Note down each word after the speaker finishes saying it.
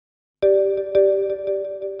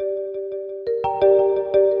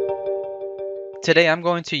Today I'm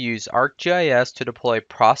going to use ArcGIS to deploy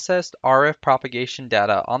processed RF propagation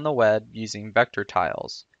data on the web using vector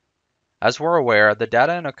tiles. As we're aware, the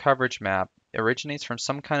data in a coverage map originates from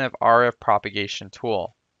some kind of RF propagation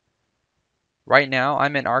tool. Right now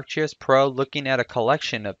I'm in ArcGIS Pro looking at a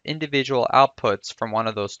collection of individual outputs from one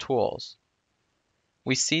of those tools.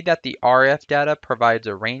 We see that the RF data provides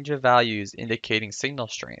a range of values indicating signal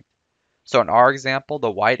strength. So in our example, the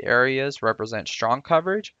white areas represent strong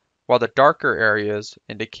coverage, while the darker areas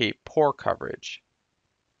indicate poor coverage.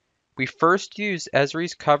 We first use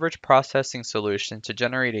Esri's coverage processing solution to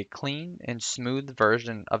generate a clean and smooth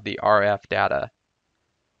version of the RF data.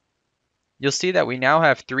 You'll see that we now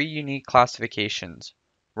have three unique classifications: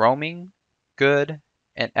 roaming, good,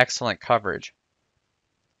 and excellent coverage.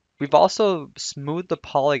 We've also smoothed the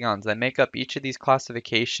polygons that make up each of these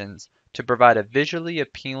classifications to provide a visually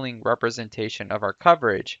appealing representation of our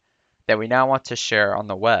coverage that we now want to share on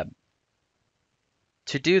the web.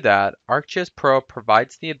 To do that, ArcGIS Pro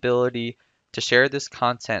provides the ability to share this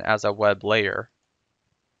content as a web layer.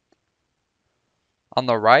 On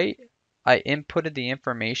the right, I inputted the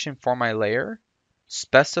information for my layer,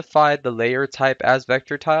 specified the layer type as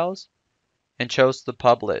vector tiles, and chose to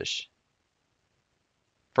publish.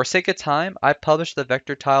 For sake of time, I published the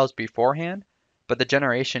vector tiles beforehand, but the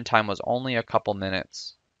generation time was only a couple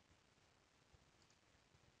minutes.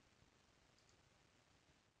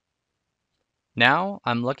 Now,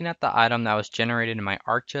 I'm looking at the item that was generated in my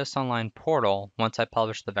ArcGIS Online portal once I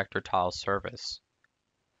published the vector tiles service.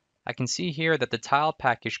 I can see here that the tile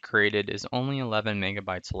package created is only 11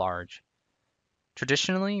 megabytes large.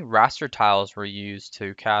 Traditionally, raster tiles were used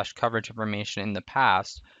to cache coverage information in the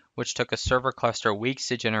past, which took a server cluster weeks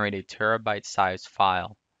to generate a terabyte-sized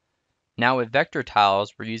file. Now with vector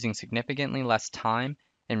tiles, we're using significantly less time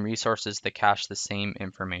and resources to cache the same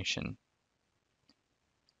information.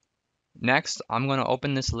 Next, I'm going to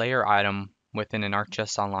open this layer item within an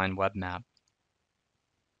ArcGIS Online web map.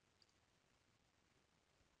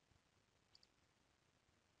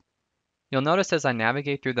 You'll notice as I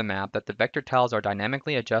navigate through the map that the vector tiles are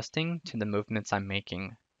dynamically adjusting to the movements I'm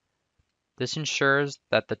making. This ensures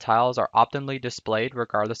that the tiles are optimally displayed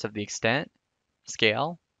regardless of the extent,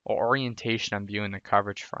 scale, or orientation I'm viewing the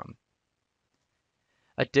coverage from.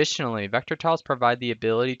 Additionally, vector tiles provide the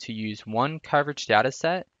ability to use one coverage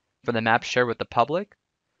dataset for the map shared with the public,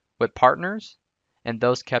 with partners, and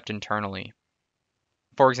those kept internally.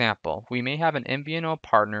 For example, we may have an MVNO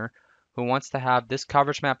partner who wants to have this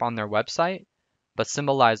coverage map on their website, but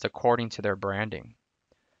symbolized according to their branding.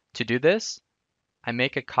 To do this, I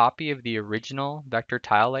make a copy of the original vector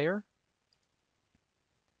tile layer,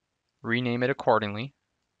 rename it accordingly,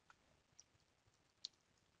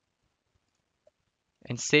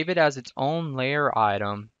 and save it as its own layer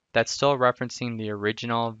item that's still referencing the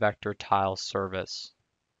original vector tile service.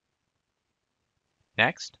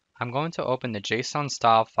 Next, I'm going to open the JSON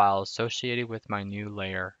style file associated with my new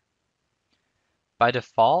layer. By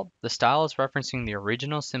default, the style is referencing the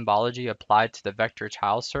original symbology applied to the vector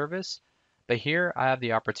tile service, but here I have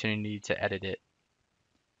the opportunity to edit it.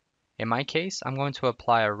 In my case, I'm going to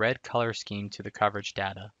apply a red color scheme to the coverage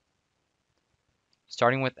data.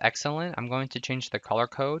 Starting with excellent, I'm going to change the color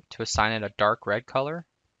code to assign it a dark red color.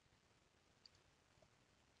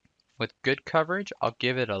 With good coverage, I'll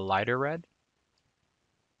give it a lighter red.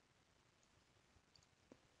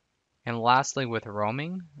 And lastly, with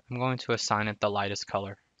roaming, I'm going to assign it the lightest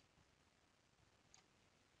color.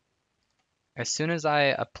 As soon as I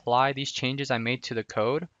apply these changes I made to the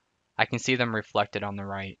code, I can see them reflected on the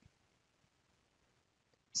right.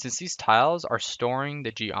 Since these tiles are storing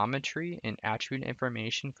the geometry and attribute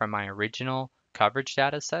information from my original coverage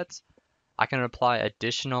datasets, I can apply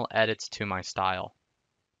additional edits to my style.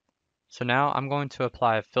 So now I'm going to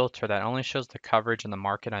apply a filter that only shows the coverage in the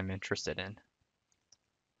market I'm interested in.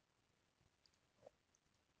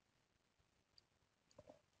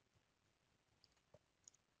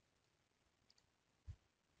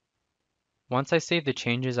 Once I save the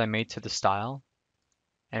changes I made to the style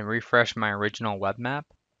and refresh my original web map,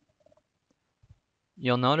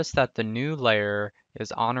 you'll notice that the new layer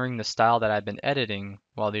is honoring the style that I've been editing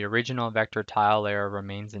while the original vector tile layer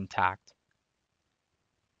remains intact.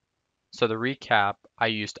 So to recap, I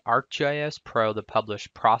used ArcGIS Pro to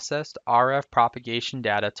publish processed RF propagation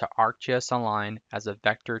data to ArcGIS Online as a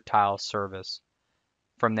vector tile service.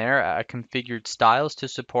 From there, I configured styles to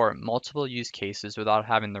support multiple use cases without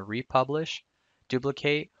having to republish,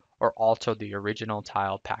 duplicate, or alter the original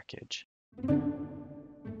tile package.